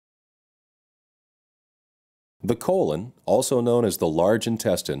The colon, also known as the large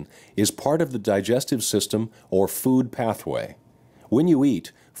intestine, is part of the digestive system or food pathway. When you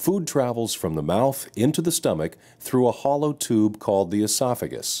eat, food travels from the mouth into the stomach through a hollow tube called the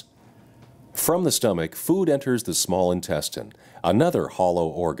esophagus. From the stomach, food enters the small intestine, another hollow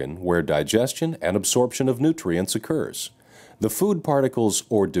organ where digestion and absorption of nutrients occurs. The food particles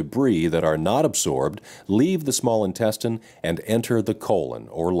or debris that are not absorbed leave the small intestine and enter the colon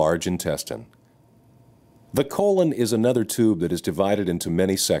or large intestine. The colon is another tube that is divided into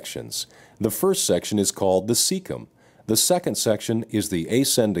many sections. The first section is called the cecum. The second section is the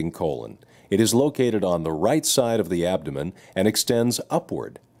ascending colon. It is located on the right side of the abdomen and extends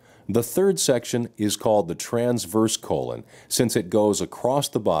upward. The third section is called the transverse colon, since it goes across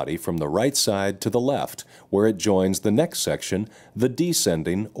the body from the right side to the left, where it joins the next section, the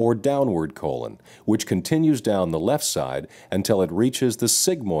descending or downward colon, which continues down the left side until it reaches the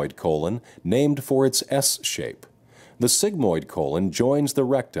sigmoid colon, named for its S shape. The sigmoid colon joins the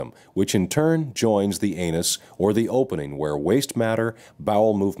rectum, which in turn joins the anus, or the opening where waste matter,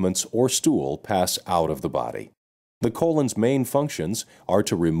 bowel movements, or stool pass out of the body. The colon's main functions are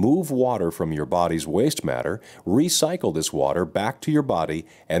to remove water from your body's waste matter, recycle this water back to your body,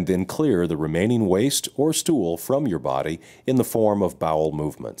 and then clear the remaining waste or stool from your body in the form of bowel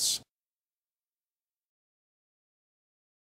movements.